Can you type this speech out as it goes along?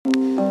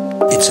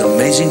It's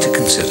amazing to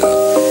consider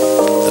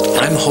that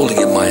I'm holding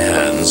in my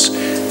hands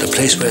the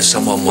place where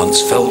someone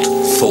once felt,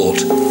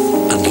 thought,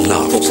 and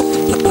loved.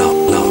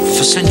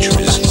 For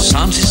centuries,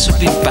 scientists have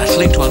been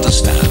battling to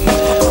understand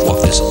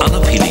what this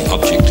unappealing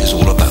object is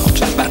all about.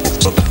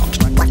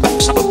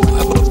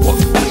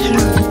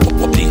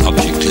 What the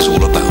object is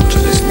all about.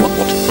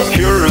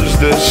 Here is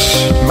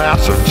this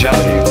mass of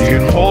jelly you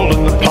can hold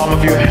in the palm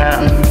of your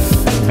hand,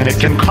 and it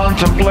can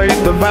contemplate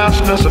the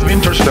vastness of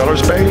interstellar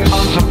space.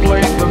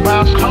 Contemplate the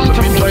vastness of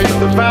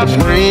the vast.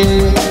 The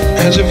brain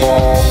has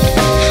evolved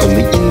from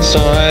the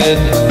inside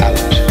out.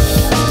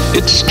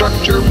 Its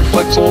structure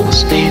reflects all the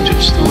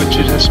stages through which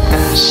it has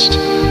passed.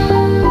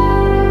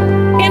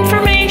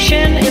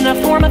 Information in the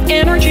form of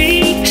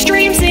energy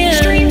streams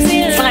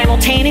in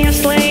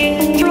simultaneously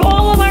through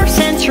all of our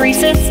sensory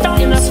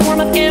systems in the form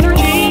of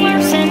energy.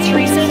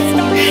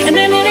 And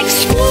then it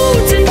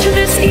explodes into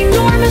this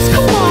enormous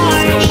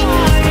collage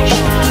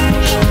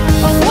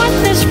of what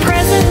this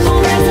present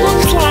moment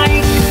looks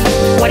like,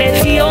 what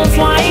it feels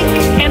like,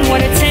 and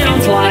what it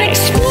sounds like. It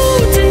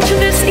explodes into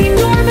this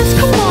enormous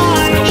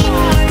collage.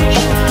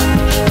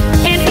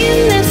 And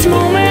in this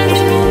moment,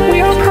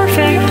 we are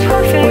perfect.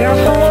 We are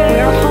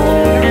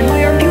whole, and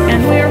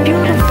we are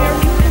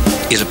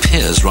beautiful. It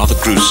appears rather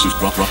gruesome,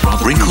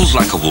 wrinkled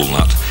like a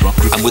walnut,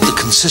 and with the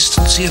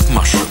consistency of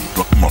mushrooms,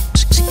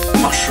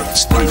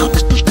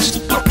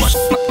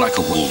 like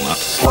a walnut.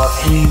 What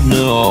we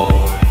know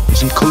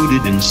is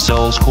encoded in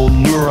cells called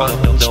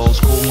neurons,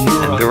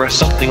 and there are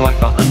something like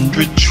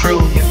 100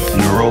 trillion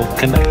neural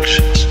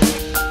connections.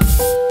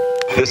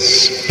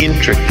 This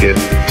intricate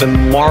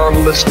and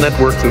marvelous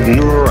network of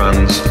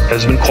neurons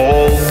has been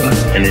called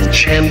an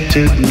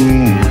enchanted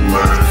loom.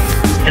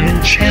 An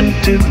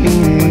enchanted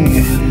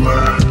loom.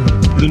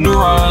 The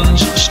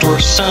neurons store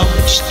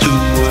sounds too,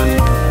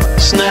 and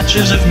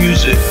snatches of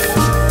music.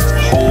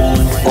 Whole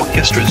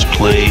orchestras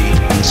play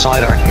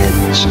inside our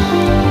heads.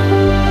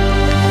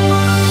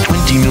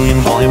 20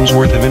 million volumes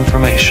worth of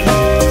information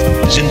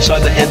is inside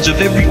the heads of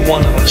every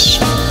one of us.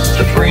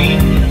 The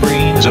brain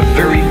is a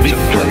very big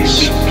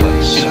place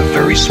in a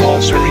very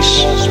small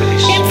space.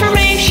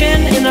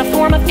 Information in the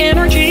form of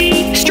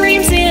energy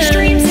streams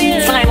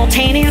in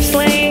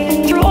simultaneously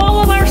through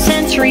all of our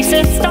sensory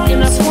systems in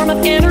the form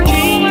of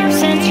energy.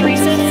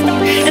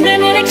 And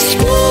then it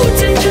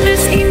explodes into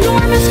this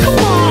enormous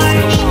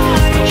collage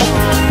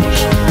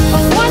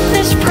of what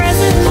this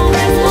present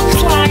moment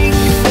looks like,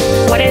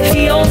 what it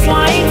feels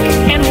like,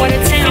 and what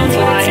it sounds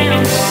like.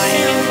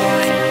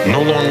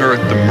 No longer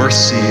at the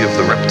mercy of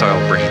the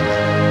reptile brain,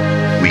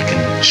 we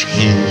can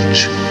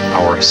change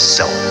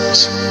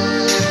ourselves.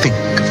 Think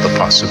of the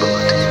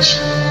possibilities.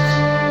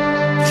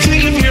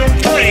 Think of your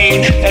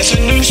brain as a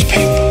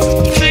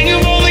newspaper. Think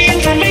of all the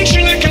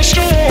information it can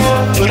store,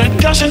 but it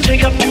doesn't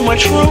take up too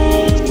much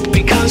room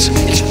because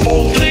it's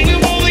full. Think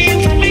of all the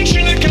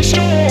information it can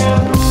store.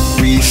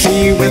 We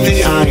see with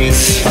the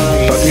eyes,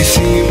 but we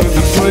see with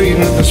the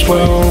brain as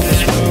well.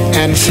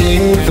 And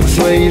seeing with the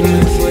brain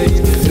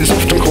is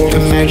often called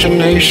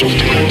imagination. The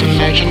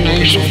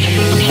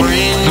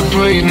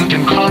brain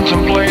can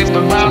contemplate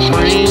the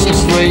vastness. The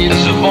brain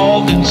has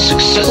evolved in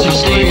successive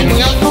stages.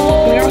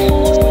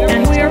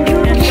 And we are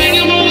beautiful. Think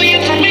of all the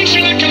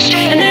information it can store.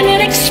 And then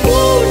it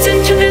explodes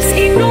into this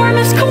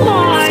enormous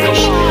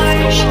collage.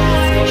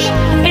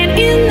 And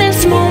in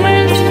this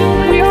moment,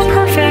 we are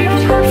perfect.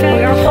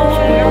 We are whole,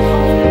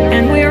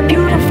 and we are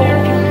beautiful.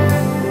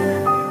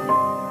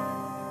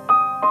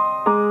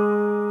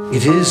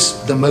 It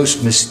is the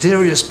most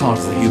mysterious part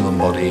of the human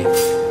body,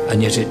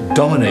 and yet it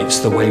dominates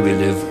the way we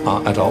live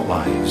our adult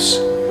lives.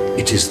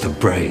 It is the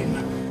brain.